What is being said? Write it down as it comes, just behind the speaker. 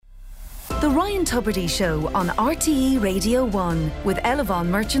The Ryan Tubridy Show on RTE Radio 1 with Elevon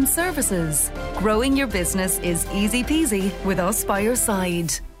Merchant Services. Growing your business is easy peasy with us by your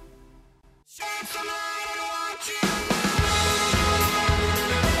side.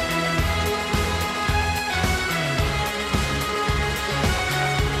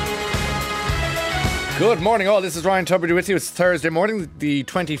 Good morning all, this is Ryan Tubridy with you. It's Thursday morning, the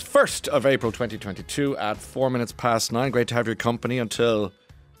 21st of April 2022 at 4 minutes past 9. Great to have your company until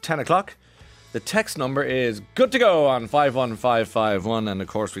 10 o'clock. The text number is good to go on 51551, and of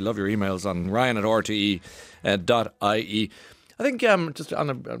course we love your emails on ryan@rte.ie. I think just on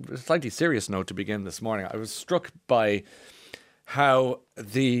a slightly serious note to begin this morning, I was struck by how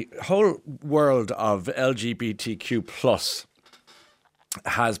the whole world of LGBTQ plus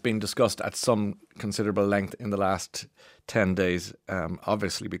has been discussed at some considerable length in the last 10 days,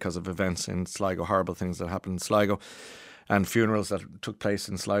 obviously because of events in Sligo, horrible things that happened in Sligo and funerals that took place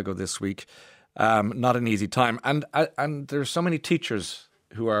in Sligo this week. Not an easy time. And there's so many teachers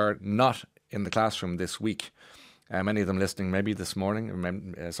who are not in the classroom this week. Many of them listening maybe this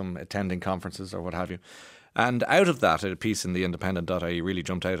morning, some attending conferences or what have you. And out of that, a piece in the Independent.ie really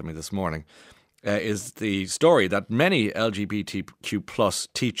jumped out at me this morning. Is the story that many LGBTQ plus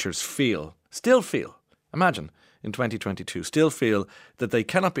teachers still feel, imagine, in 2022, still feel that they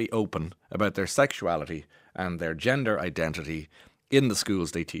cannot be open about their sexuality and their gender identity in the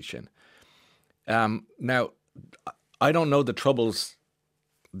schools they teach in. Now, I don't know the troubles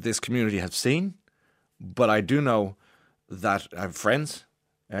this community has seen, but I do know that I have friends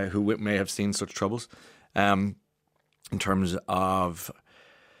who may have seen such troubles in terms of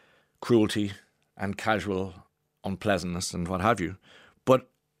cruelty and casual unpleasantness and what have you. But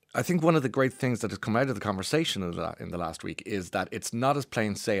I think one of the great things that has come out of the conversation in the last week is that it's not as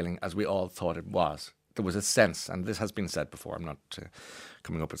plain sailing as we all thought it was. There was a sense, and this has been said before, I'm not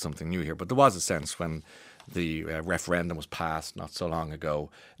coming up with something new here, but there was a sense when the referendum was passed not so long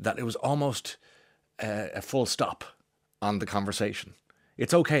ago that it was almost a full stop on the conversation.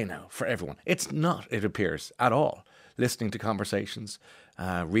 It's okay now for everyone. It's not, it appears, at all. Listening to conversations,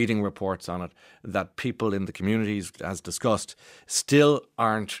 reading reports on it, that people in the communities, as discussed, still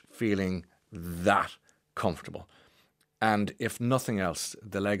aren't feeling that comfortable. And if nothing else,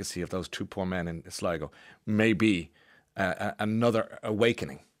 the legacy of those two poor men in Sligo may be another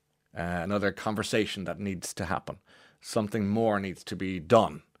awakening, another conversation that needs to happen. Something more needs to be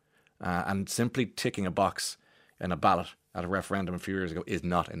done. And simply ticking a box in a ballot at a referendum a few years ago is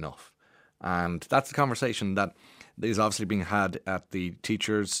not enough. And that's the conversation that is obviously being had at the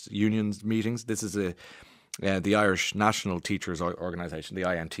teachers' unions meetings. This is the Irish National Teachers Organisation,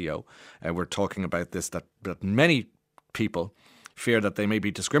 the INTO. We're talking about this, that many people fear that they may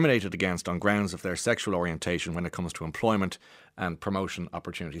be discriminated against on grounds of their sexual orientation when it comes to employment and promotion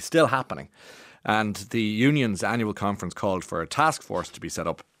opportunities. Still happening. And the union's annual conference called for a task force to be set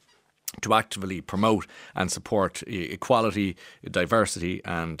up to actively promote and support equality, diversity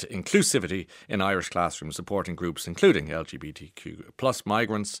and inclusivity in Irish classrooms, supporting groups including LGBTQ plus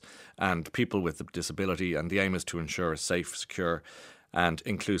migrants and people with a disability. And the aim is to ensure a safe, secure and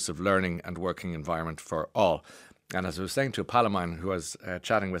inclusive learning and working environment for all. And as I was saying to a pal of mine who I was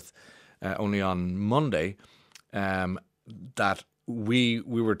chatting with only on Monday, that we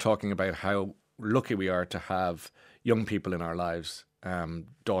were talking about how lucky we are to have young people in our lives,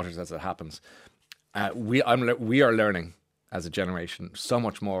 daughters as it happens. We are learning as a generation so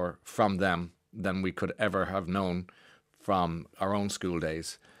much more from them than we could ever have known from our own school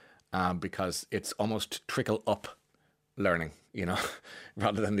days, because it's almost trickle up learning,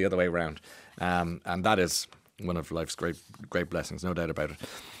 rather than the other way around. And that is one of life's great blessings, no doubt about it.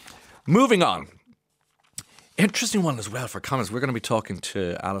 Moving on. Interesting one as well for comments. We're going to be talking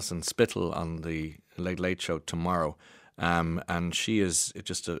to Alison Spittle on the Late Late Show tomorrow. And she is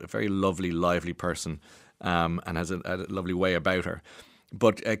just a very lovely, lively person, and has a lovely way about her.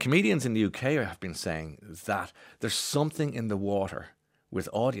 But comedians in the UK have been saying that there's something in the water with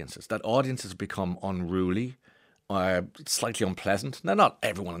audiences, that audiences become unruly, slightly unpleasant. Now, not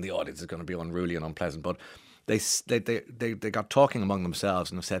everyone in the audience is going to be unruly and unpleasant, but they got talking among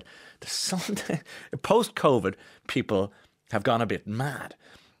themselves and have said, there's something, post-COVID, people have gone a bit mad.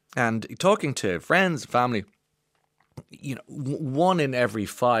 And talking to friends, family, 1 in every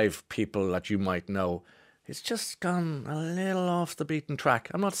 5 people that you might know, it's just gone a little off the beaten track.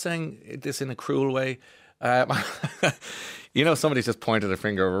 I'm not saying this in a cruel way. Somebody just pointed a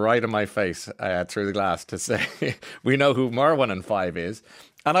finger right in my face through the glass to say, we know who more 1 in 5 is.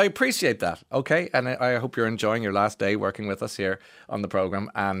 And I appreciate that, okay? And I hope you're enjoying your last day working with us here on the programme.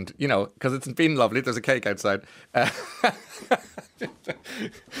 And, because it's been lovely. There's a cake outside.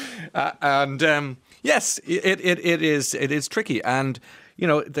 Yes, it is tricky. And, you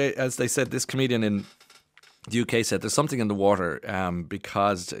know, as they said, this comedian in the UK said there's something in the water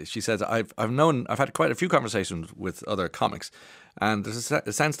because she says, I've had quite a few conversations with other comics, and there's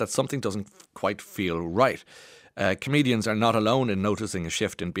a sense that something doesn't quite feel right. Comedians are not alone in noticing a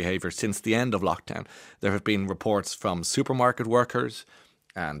shift in behaviour since the end of lockdown. There have been reports from supermarket workers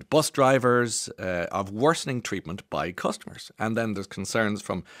and bus drivers of worsening treatment by customers. And then there's concerns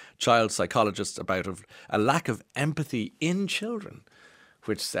from child psychologists about a lack of empathy in children,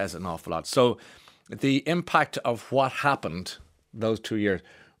 which says an awful lot. So the impact of what happened those 2 years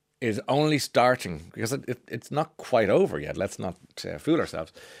is only starting, because it's not quite over yet. Let's not fool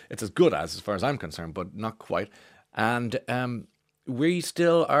ourselves. It's as good as far as I'm concerned, but not quite. And we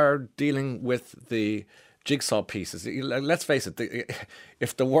still are dealing with the jigsaw pieces. Let's face it,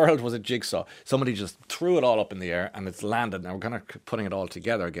 if the world was a jigsaw, somebody just threw it all up in the air and it's landed. Now we're kind of putting it all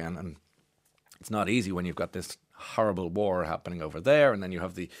together again. And it's not easy when you've got this horrible war happening over there, and then you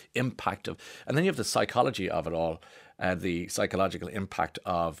have the impact of, and then you have the psychology of it all, the psychological impact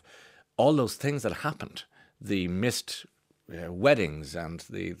of all those things that happened, the missed weddings and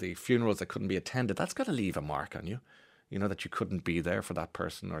the funerals that couldn't be attended. That's got to leave a mark on you. You know, that you couldn't be there for that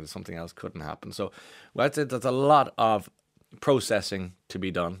person, or something else couldn't happen. So, well, there's a lot of processing to be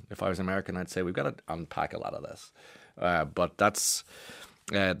done. If I was American, I'd say we've got to unpack a lot of this. But that's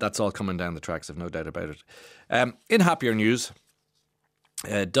all coming down the tracks, I've no doubt about it. In happier news,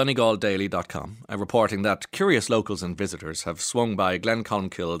 DonegalDaily.com reporting that curious locals and visitors have swung by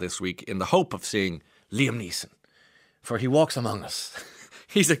Glencolmkill this week in the hope of seeing Liam Neeson, for he walks among us.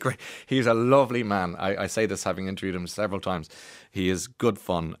 He's a lovely man. I say this having interviewed him several times. He is good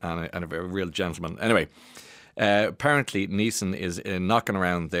fun and a real gentleman. Anyway, apparently Neeson is knocking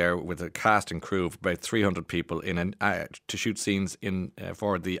around there with a cast and crew of about 300 people to shoot scenes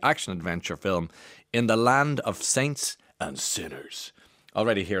for the action-adventure film In the Land of Saints and Sinners.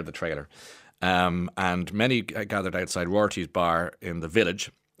 Already hear the trailer. And many gathered outside Rorty's bar in the village,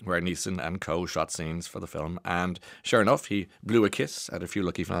 where Neeson and co shot scenes for the film. And sure enough, he blew a kiss at a few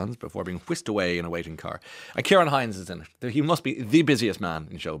lucky fans before being whisked away in a waiting car. And Ciarán Hinds is in it. He must be the busiest man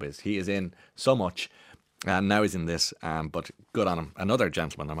in showbiz. He is in so much. And now he's in this, but good on him. Another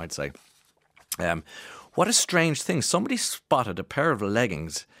gentleman, I might say. What a strange thing. Somebody spotted a pair of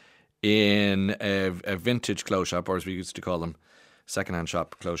leggings in a vintage clothes shop, or as we used to call them, second-hand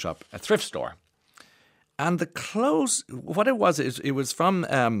shop, clothes shop, a thrift store. And the clothes, what it was from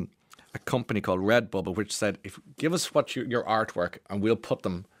a company called Redbubble, which said, give us your artwork and we'll put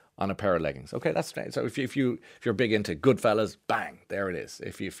them on a pair of leggings. Okay, that's great. So if you're big into Goodfellas, bang, there it is.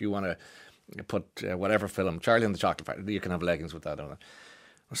 If you want to put whatever film, Charlie and the Chocolate Factory, you can have leggings with that on it.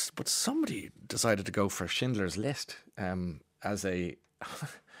 But somebody decided to go for Schindler's List as a...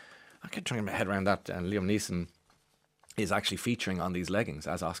 I can't try to get my head around that. And Liam Neeson is actually featuring on these leggings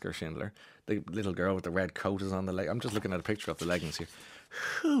as Oscar Schindler. The little girl with the red coat is on the leg. I'm just looking at a picture of the leggings here.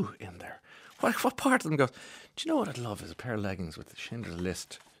 Who in there? What part of them goes, do you know what I'd love is a pair of leggings with the Schindler's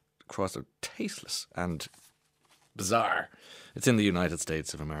List across them? Tasteless and bizarre. It's in the United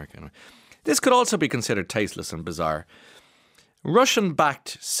States of America. This could also be considered tasteless and bizarre.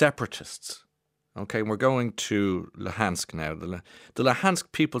 Russian-backed separatists. Okay, we're going to Luhansk now. The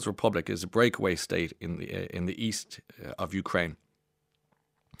Luhansk People's Republic is a breakaway state in the east of Ukraine,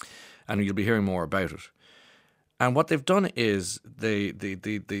 and you'll be hearing more about it. And what they've done is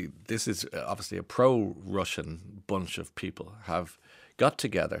this is obviously a pro-Russian bunch of people have got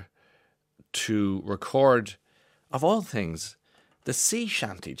together to record, of all things, the sea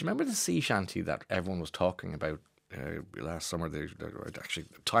shanty. Do you remember the sea shanty that everyone was talking about? Last summer, actually,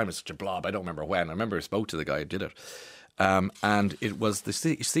 time is such a blob. I don't remember when. I remember I spoke to the guy who did it. And it was the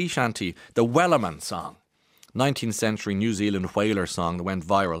sea shanty, the Wellerman song, 19th century New Zealand whaler song that went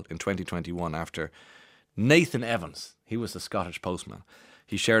viral in 2021 after Nathan Evans, he was the Scottish postman,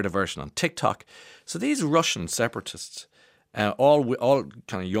 he shared a version on TikTok. So these Russian separatists, all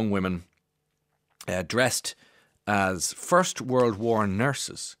kind of young women, dressed as First World War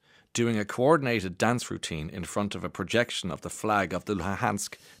nurses, doing a coordinated dance routine in front of a projection of the flag of the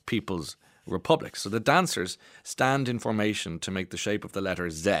Luhansk People's Republic. So the dancers stand in formation to make the shape of the letter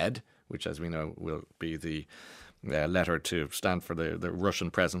Z, which, as we know, will be the letter to stand for the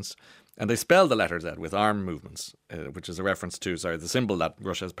Russian presence. And they spell the letter Z with arm movements, which is a reference to, the symbol that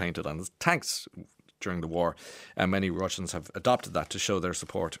Russia has painted on the tanks during the war. And many Russians have adopted that to show their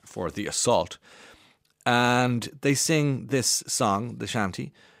support for the assault. And they sing this song, the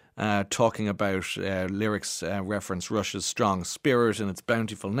shanty, talking about lyrics reference Russia's strong spirit and its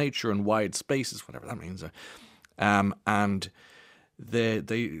bountiful nature and wide spaces, whatever that means. And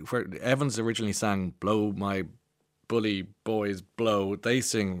where Evans originally sang "Blow My Bully Boys Blow," they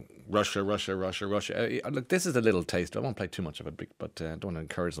sing "Russia, Russia, Russia, Russia." Look, this is a little taste. I won't play too much of it, but don't want to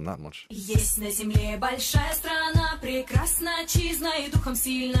encourage them that much. Есть на земле большая страна, прекрасна, отчизна и духом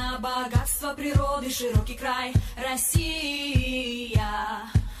сильна, богатство природы, широкий край, Россия.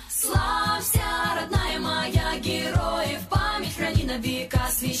 Славься, родная моя, героев память храни на века,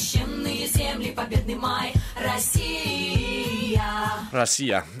 священные земли, победный май, Россия.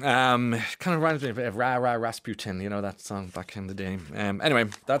 Россия. Kind of reminds me of Ra Ra Rasputin, you know that song back in the day. Anyway,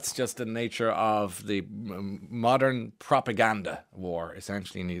 that's just the nature of the modern propaganda war,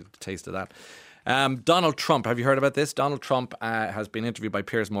 essentially, and you taste of that. Donald Trump, have you heard about this? Donald Trump has been interviewed by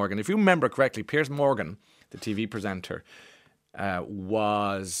Piers Morgan. If you remember correctly, Piers Morgan, the TV presenter,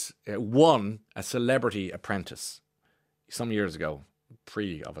 won a Celebrity Apprentice some years ago,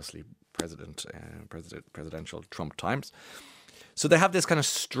 obviously presidential Trump times. So they have this kind of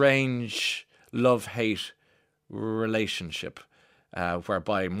strange love-hate relationship,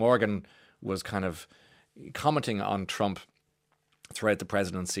 whereby Morgan was kind of commenting on Trump throughout the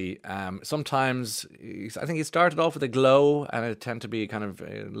presidency. Sometimes, I think he started off with a glow and it tended to be kind of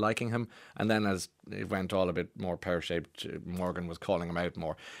liking him. And then as it went all a bit more pear-shaped, Morgan was calling him out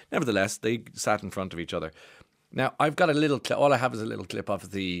more. Nevertheless, they sat in front of each other. Now, I've got a little clip. All I have is a little clip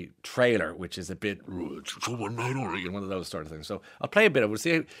of the trailer, which is a bit one of those sort of things. So I'll play a bit of it. We'll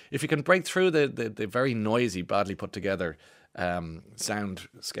see if you can break through the very noisy, badly put together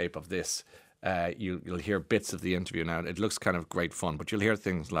soundscape of this. You'll hear bits of the interview now. It looks kind of great fun, but you'll hear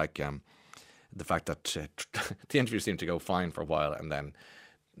things like the fact that the interview seemed to go fine for a while, and then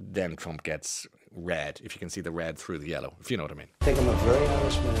Trump gets red, if you can see the red through the yellow, if you know what I mean. I think I'm a very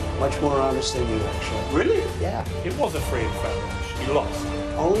honest man, much more honest than you, actually. Really? Yeah. It was a free and fair match. You lost.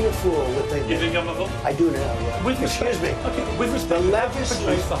 Only a fool would think You that. think I'm a fool? I do now, yeah. With Excuse me. Okay, with respect, The you legacy-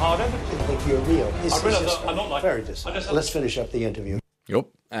 produce the hard evidence. I think you're real. I realise I'm not like very you. dishonest. Let's finish up the interview. Yep.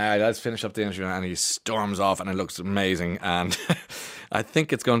 Let's finish up the interview, and he storms off, and it looks amazing. And I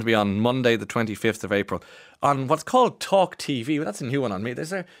think it's going to be on Monday, the 25th of April, on what's called Talk TV. Well, that's a new one on me.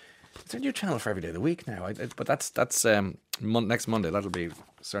 There's a new channel for every day of the week now. But that's next Monday. That'll be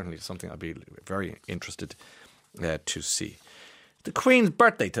certainly something I'll be very interested to see. The Queen's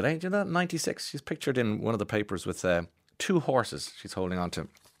birthday today. Do you know that? 96. She's pictured in one of the papers with 2 horses she's holding on to.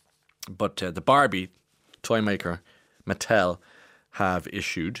 But the Barbie toy maker, Mattel, have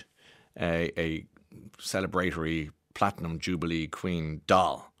issued a celebratory Platinum Jubilee Queen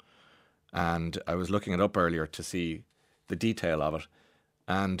doll. And I was looking it up earlier to see the detail of it,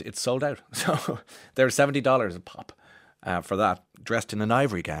 and it's sold out. So they're $70 a pop for that. Dressed in an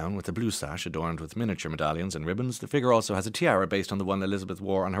ivory gown with a blue sash adorned with miniature medallions and ribbons, the figure also has a tiara based on the one Elizabeth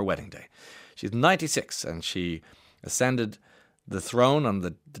wore on her wedding day. She's 96, and she ascended the throne on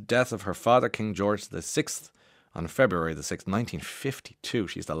the death of her father, King George VI, on February the 6th, 1952.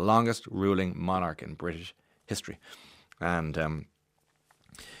 She's the longest ruling monarch in British history. And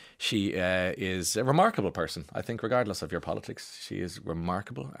she is a remarkable person, I think, regardless of your politics. She is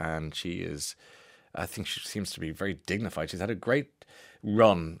remarkable, and I think she seems to be very dignified. She's had a great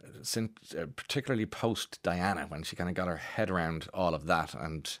run, since, particularly post-Diana, when she kind of got her head around all of that,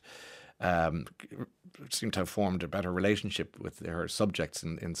 and seemed to have formed a better relationship with her subjects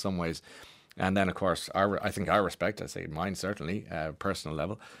in some ways. And then, of course, I think our respect, I say mine certainly, personal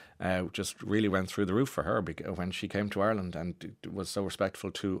level, just really went through the roof for her when she came to Ireland and was so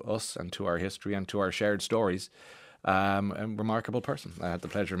respectful to us and to our history and to our shared stories. A remarkable person. I had the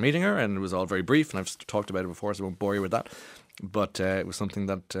pleasure of meeting her, and it was all very brief, and I've talked about it before, so I won't bore you with that. But it was something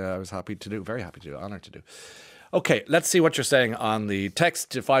that I was happy to do, very happy to do, honoured to do. Okay, let's see what you're saying on the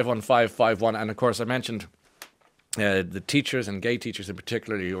text to 51551. And, of course, I mentioned the teachers, and gay teachers in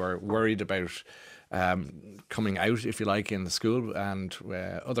particular, who are worried about coming out, if you like, in the school, and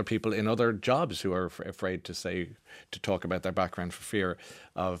other people in other jobs who are afraid to talk about their background for fear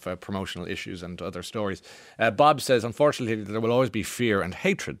of promotional issues and other stories. Bob says, unfortunately, there will always be fear and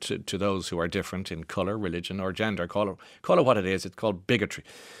hatred to those who are different in colour, religion or gender. Call it what it is. It's called bigotry.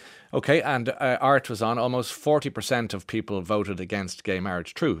 Okay, and Art was on. Almost 40% of people voted against gay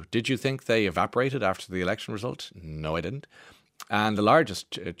marriage. True. Did you think they evaporated after the election result? No, I didn't. And the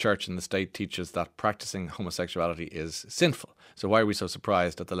largest church in the state teaches that practicing homosexuality is sinful. So why are we so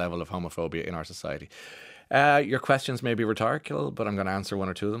surprised at the level of homophobia in our society? Your questions may be rhetorical, but I'm going to answer one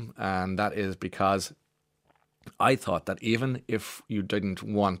or two of them. And that is because I thought that even if you didn't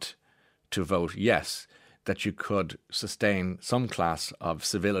want to vote yes, that you could sustain some class of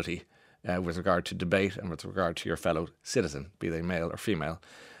civility with regard to debate and with regard to your fellow citizen, be they male or female.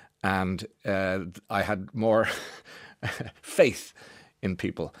 And I had more faith in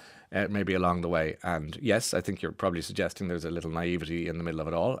people. Maybe along the way. And yes, I think you're probably suggesting there's a little naivety in the middle of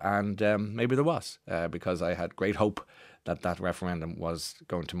it all. And maybe there was, because I had great hope that that referendum was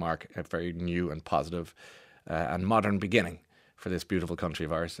going to mark a very new and positive and modern beginning for this beautiful country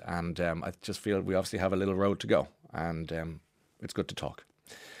of ours. And I just feel we obviously have a little road to go. And it's good to talk.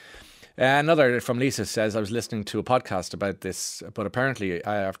 Another from Lisa says, I was listening to a podcast about this, but apparently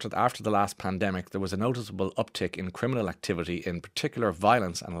after the last pandemic, there was a noticeable uptick in criminal activity, in particular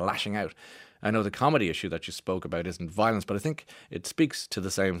violence and lashing out. I know the comedy issue that you spoke about isn't violence, but I think it speaks to the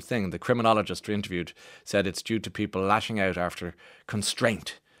same thing. The criminologist we interviewed said it's due to people lashing out after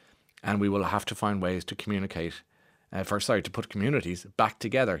constraint, and we will have to find ways to communicate, to put communities back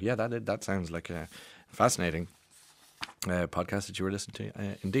together. Yeah, that sounds like a fascinating podcast that you were listening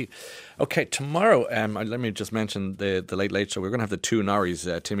to, indeed. Okay, tomorrow, let me just mention the Late Late Show. We're going to have the two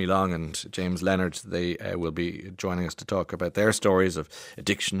Norries, Timmy Long and James Leonard. They will be joining us to talk about their stories of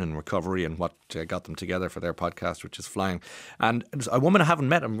addiction and recovery and what got them together for their podcast, which is flying. And a woman I haven't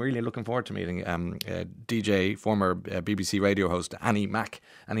met, I'm really looking forward to meeting, DJ, former BBC radio host Annie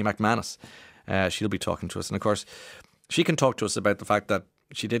McManus. She'll be talking to us. And of course, she can talk to us about the fact that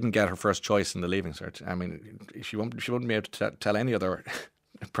she didn't get her first choice in the Leaving Cert. I mean, she wouldn't be able to tell any other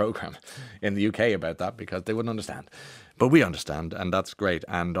programme in the UK about that because they wouldn't understand. But we understand, and that's great.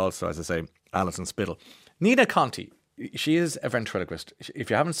 And also, as I say, Alison Spittle. Nina Conti, she is a ventriloquist. If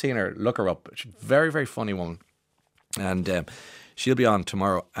you haven't seen her, look her up. She's a very, very funny woman. And she'll be on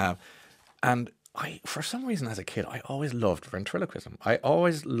tomorrow. And for some reason, as a kid, I always loved ventriloquism. I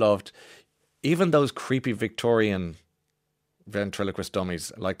always loved even those creepy Victorian ventriloquist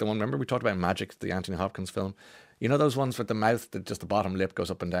dummies, like the one, remember we talked about Magic, the Anthony Hopkins film? You know those ones with the mouth, that just the bottom lip goes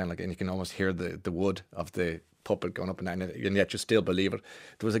up and down, and you can almost hear the wood of the puppet going up and down, and yet you still believe it.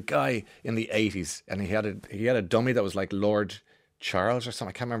 There was a guy in the 80s, and he had a dummy that was like Lord Charles or something,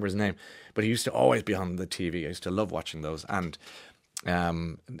 I can't remember his name, but he used to always be on the TV. I used to love watching those, and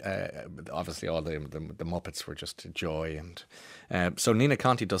obviously all the Muppets were just a joy. And so Nina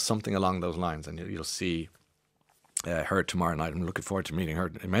Conti does something along those lines, and you'll see her tomorrow night. I'm looking forward to meeting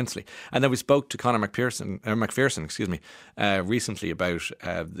her immensely. And then we spoke to Conor McPherson, recently about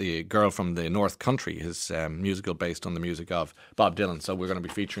the Girl from the North Country, his musical based on the music of Bob Dylan. So we're going to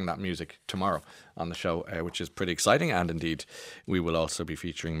be featuring that music tomorrow on the show, which is pretty exciting. And indeed, we will also be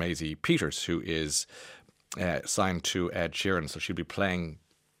featuring Maisie Peters, who is signed to Ed Sheeran. So she'll be playing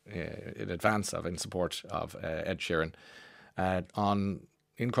in support of Ed Sheeran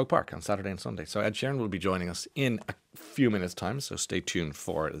in Croke Park on Saturday and Sunday. So Ed Sheeran will be joining us in a few minutes' time, so stay tuned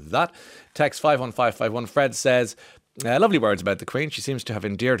for that. Text 51551. Fred says, lovely words about the Queen. She seems to have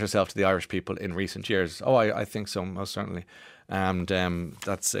endeared herself to the Irish people in recent years. Oh, I think so, most certainly. And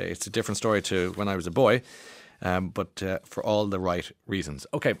it's a different story to when I was a boy, but for all the right reasons.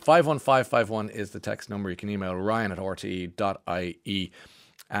 Okay, 51551 is the text number. You can email ryan@rte.ie.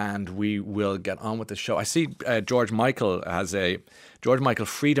 And we will get on with the show. I see George Michael has a George Michael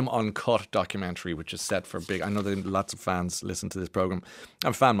Freedom Uncut documentary, which is set for big. I know that lots of fans listen to this programme.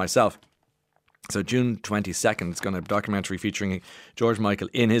 I'm a fan myself. So June 22nd, it's going to be a documentary featuring George Michael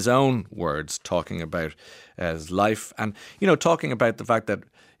in his own words, talking about his life and, talking about the fact that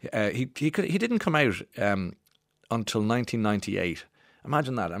he didn't come out until 1998.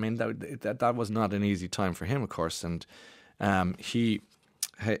 Imagine that. I mean, that was not an easy time for him, of course. And he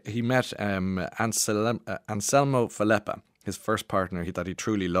met Anselmo Filippa, his first partner that he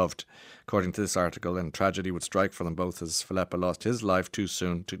truly loved, according to this article, and tragedy would strike for them both as Filippa lost his life too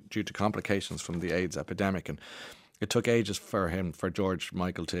soon due to complications from the AIDS epidemic. And it took ages for George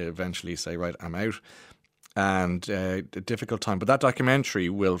Michael to eventually say, right, I'm out. And a difficult time. But that documentary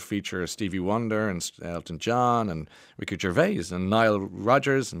will feature Stevie Wonder and Elton John and Ricky Gervais and Nile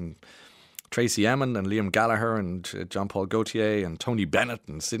Rodgers and Tracy Emin and Liam Gallagher and John Paul Gaultier and Tony Bennett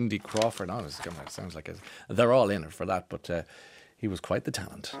and Cindy Crawford. Oh, it sounds like they're all in it for that, but he was quite the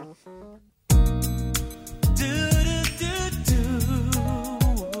talent.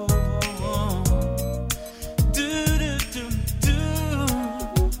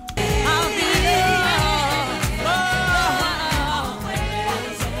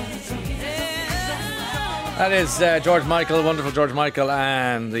 That is George Michael, wonderful George Michael,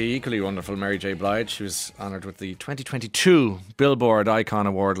 and the equally wonderful Mary J. Blige. She was honoured with the 2022 Billboard Icon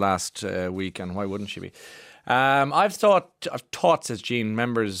Award last week, and why wouldn't she be? I've taught, says Jean,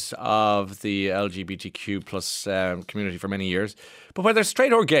 members of the LGBTQ plus community for many years, but whether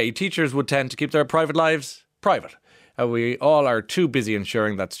straight or gay, teachers would tend to keep their private lives private. We all are too busy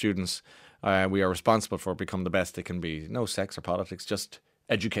ensuring that students we are responsible for become the best they can be. No sex or politics, just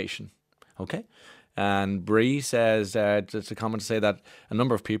education. Okay? And Bree says, just a comment to say that a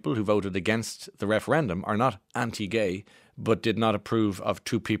number of people who voted against the referendum are not anti-gay, but did not approve of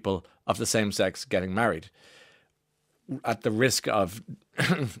two people of the same sex getting married. At the risk of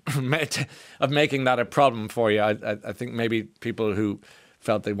making that a problem for you, I think maybe people who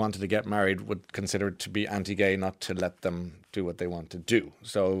felt they wanted to get married would consider it to be anti-gay, not to let them do what they want to do.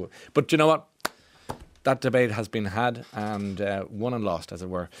 So, but you know what? That debate has been had and won and lost, as it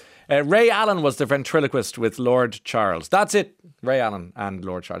were. Ray Allen was the ventriloquist with Lord Charles. That's it. Ray Allen and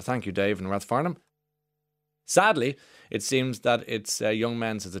Lord Charles. Thank you, Dave in Rathfarnham. Sadly, it seems that it's young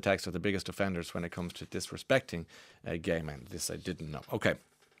men, says the text, are the biggest offenders when it comes to disrespecting gay men. This I didn't know. Okay.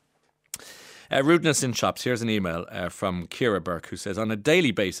 Rudeness in shops. Here's an email from Kira Burke, who says, on a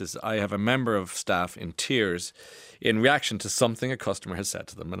daily basis, I have a member of staff in tears in reaction to something a customer has said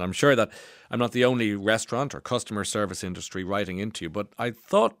to them. And I'm sure that I'm not the only restaurant or customer service industry writing into you, but I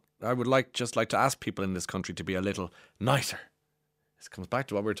thought I would like to ask people in this country to be a little nicer. This comes back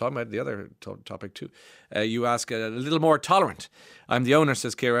to what we were talking about, the other topic too. You ask a little more tolerant. I'm the owner,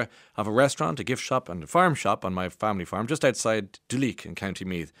 says Kira, of a restaurant, a gift shop and a farm shop on my family farm just outside Duleek in County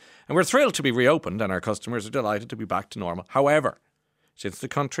Meath. And we're thrilled to be reopened and our customers are delighted to be back to normal. However, since the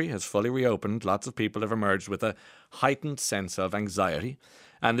country has fully reopened, lots of people have emerged with a heightened sense of anxiety.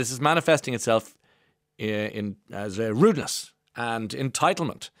 And this is manifesting itself as rudeness and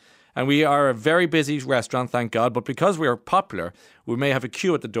entitlement. And we are a very busy restaurant, thank God, but because we are popular, we may have a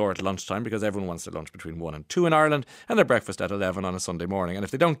queue at the door at lunchtime because everyone wants their lunch between 1 and 2 in Ireland and their breakfast at 11 on a Sunday morning. And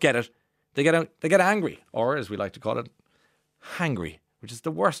if they don't get it, they get angry, or as we like to call it, hangry, which is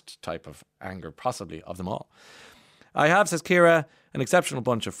the worst type of anger possibly of them all. I have, says Kira, an exceptional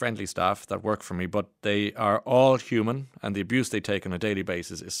bunch of friendly staff that work for me, but they are all human and the abuse they take on a daily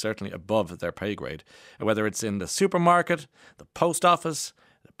basis is certainly above their pay grade. Whether it's in the supermarket, the post office,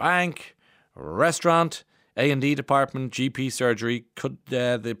 the bank, restaurant, A&E department, GP surgery, could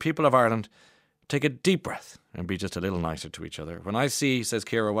the people of Ireland take a deep breath and be just a little nicer to each other. When I see, says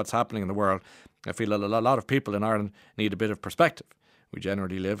Kira, what's happening in the world, I feel a lot of people in Ireland need a bit of perspective. We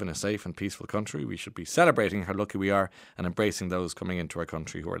generally live in a safe and peaceful country. We should be celebrating how lucky we are and embracing those coming into our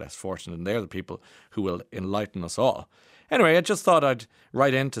country who are less fortunate. And they're the people who will enlighten us all. Anyway, I just thought I'd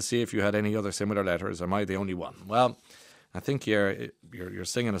write in to see if you had any other similar letters. Am I the only one? Well, I think you're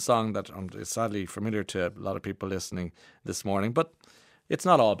singing a song that is sadly familiar to a lot of people listening this morning, but it's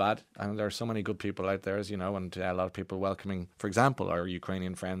not all bad. And there are so many good people out there, as you know, and a lot of people welcoming, for example, our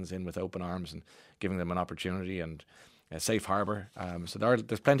Ukrainian friends in with open arms and giving them an opportunity and a safe harbour. So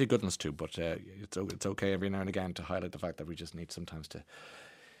there's plenty of goodness too, but it's okay every now and again to highlight the fact that we just need sometimes to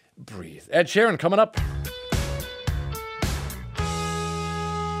breathe. Ed Sheeran coming up.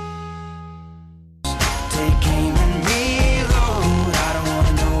 Take aim and reload. I don't want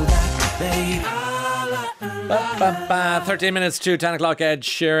to know that, babe. 13 minutes to 10 o'clock, Ed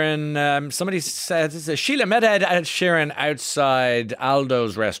Sheeran. Somebody said, Sheila met Ed Sheeran outside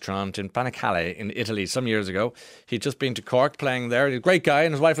Aldo's restaurant in Panicale in Italy some years ago. He'd just been to Cork playing there. He's a great guy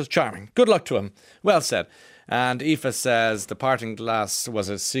and his wife was charming. Good luck to him. Well said. And Aoife says, The Parting Glass was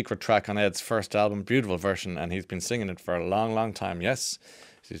a secret track on Ed's first album, beautiful version, and he's been singing it for a long, long time. Yes,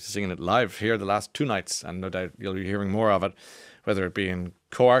 he's singing it live here the last 2 nights, and no doubt you'll be hearing more of it, whether it be in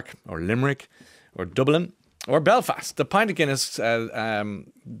Cork or Limerick or Dublin or Belfast. The pint of Guinness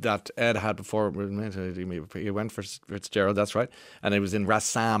that Ed had before, he went for Fitzgerald, that's right, and it was in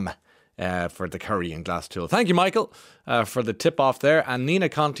Rassam for the curry in Glasstool. Thank you, Michael, for the tip off there. And Nina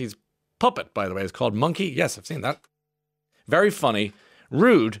Conti's puppet, by the way, is called Monkey. Yes, I've seen that. Very funny,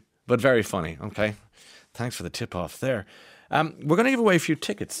 rude, but very funny. Okay, thanks for the tip off there. We're going to give away a few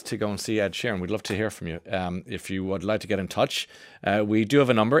tickets to go and see Ed Sheeran. We'd love to hear from you. If you would like to get in touch, we do have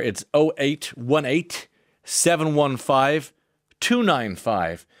a number. It's 0818 715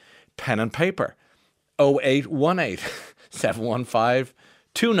 295. Pen and paper. 0818 715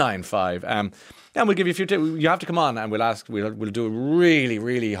 295. And we'll give you a few tips. You have to come on and we'll do a really,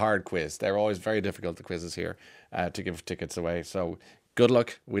 really hard quiz. They're always very difficult, the quizzes here, to give tickets away. So good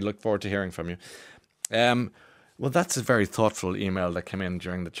luck. We look forward to hearing from you. Well, that's a very thoughtful email that came in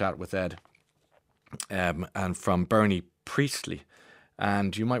during the chat with Ed, and from Bernie Priestley.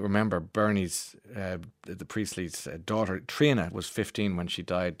 And you might remember Bernie's, the Priestley's daughter, Trina, was 15 when she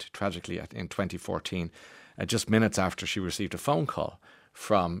died tragically in 2014, just minutes after she received a phone call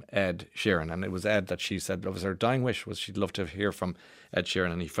from Ed Sheeran. And it was Ed that she said it was her dying wish was she'd love to hear from Ed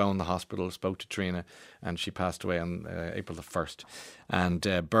Sheeran. And he phoned the hospital, spoke to Trina, and she passed away on April the 1st.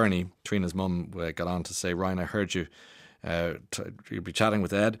 And Bernie, Trina's mum, got on to say, Ryan, I heard you. You'll be chatting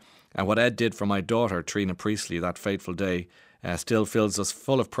with Ed. And what Ed did for my daughter, Trina Priestley, that fateful day, still fills us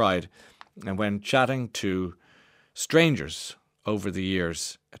full of pride. And when chatting to strangers over the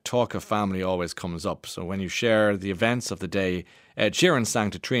years, a talk of family always comes up. So when you share the events of the day Ed Sheeran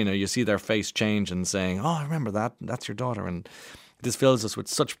sang to Trina, you see their face change and saying, oh, I remember that. That's your daughter. And this fills us with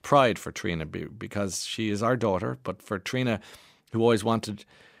such pride for Trina because she is our daughter. But for Trina, who always wanted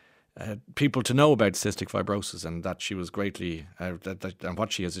people to know about cystic fibrosis and that she was greatly, and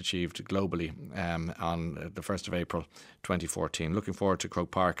what she has achieved globally on the 1st of April 2014. Looking forward to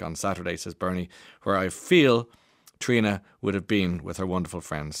Croke Park on Saturday, says Bernie, where I feel Trina would have been with her wonderful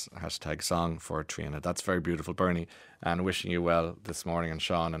friends. Hashtag song for Trina. That's very beautiful, Bernie, and wishing you well this morning, and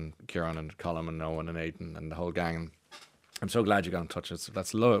Sean and Kieran and Colin and Owen and Aidan and the whole gang. And I'm so glad you got in touch.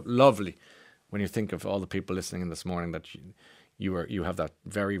 That's lovely when you think of all the people listening in this morning that you have that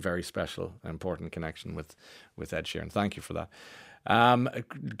very, very special, important connection with Ed Sheeran. Thank you for that.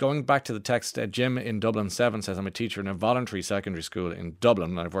 Going back to the text, Jim in Dublin 7 says, I'm a teacher in a voluntary secondary school in Dublin,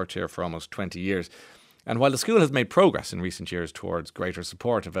 and I've worked here for almost 20 years. And while the school has made progress in recent years towards greater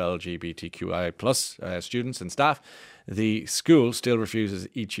support of LGBTQI plus students and staff, the school still refuses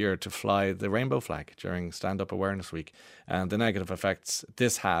each year to fly the rainbow flag during Stand Up Awareness Week. And the negative effects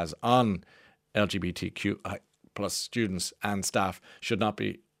this has on LGBTQI plus students and staff should not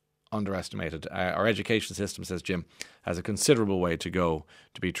be underestimated. Our education system, says Jim, has a considerable way to go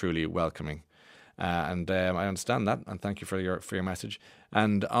to be truly welcoming. And I understand that, and thank you for your message.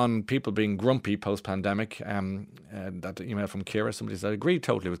 And on people being grumpy post-pandemic, that email from Ciara, somebody said, I agree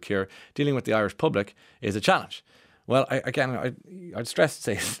totally with Ciara, dealing with the Irish public is a challenge. Well, I'd stress to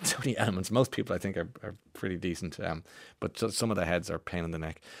say so many elements. Most people, I think, are pretty decent, but some of the heads are a pain in the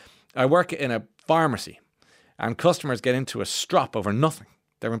neck. I work in a pharmacy, and customers get into a strop over nothing.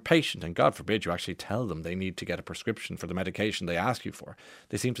 They're impatient, and God forbid you actually tell them they need to get a prescription for the medication they ask you for.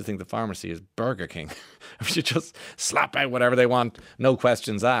 They seem to think the pharmacy is Burger King. You should just slap out whatever they want, no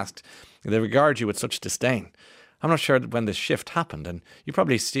questions asked. They regard you with such disdain. I'm not sure when this shift happened, and you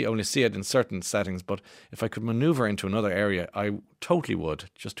probably only see it in certain settings, but if I could manoeuvre into another area, I totally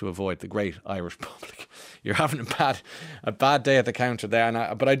would, just to avoid the great Irish public. You're having a bad day at the counter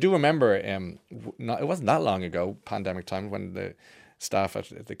there. But I do remember, it wasn't that long ago, pandemic time, when the staff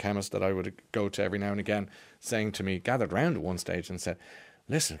at the chemist that I would go to every now and again saying to me, gathered round at one stage and said,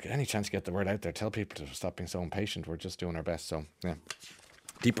 listen, any chance you get the word out there, tell people to stop being so impatient. We're just doing our best. So, yeah.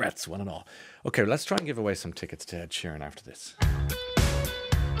 Deep breaths, one and all. Okay, let's try and give away some tickets to Ed Sheeran after this.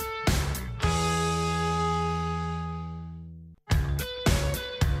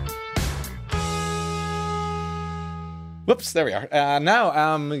 Whoops, there we are. Now,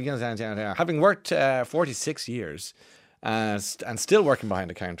 having worked 46 years and still working behind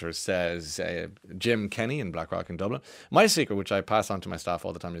the counter, says Jim Kenny in Blackrock in Dublin, my secret, which I pass on to my staff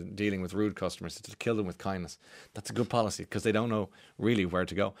all the time, is dealing with rude customers, is to kill them with kindness. That's a good policy because they don't know really where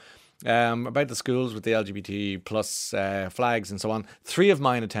to go. About the schools with the LGBT plus flags and so on, 3 of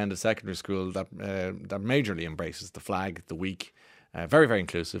mine attend a secondary school that majorly embraces the flag, the week. Very, very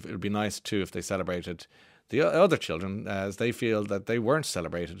inclusive. It would be nice too if they celebrated the other children, as they feel that they weren't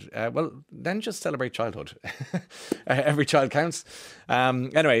celebrated. Well, then just celebrate childhood. Every child counts.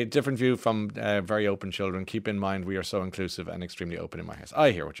 Anyway, different view from very open children. Keep in mind, we are so inclusive and extremely open in my house.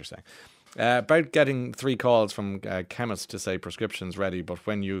 I hear what you're saying. About getting 3 calls from chemists to say prescription's ready, but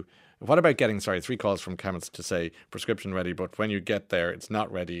when you... What about getting, 3 calls from chemists to say prescription ready, but when you get there, it's not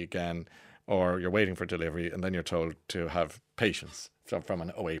ready again, or you're waiting for delivery, and then you're told to have patience from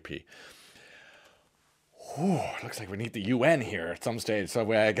an OAP. Ooh, looks like we need the UN here at some stage. So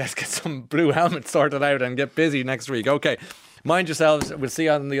I guess get some blue helmets sorted out and get busy next week. Okay, mind yourselves. We'll see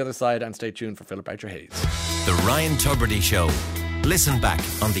you on the other side, and stay tuned for Philip Boucher Hayes. The Ryan Tubridy Show. Listen back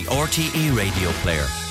on the RTE radio player.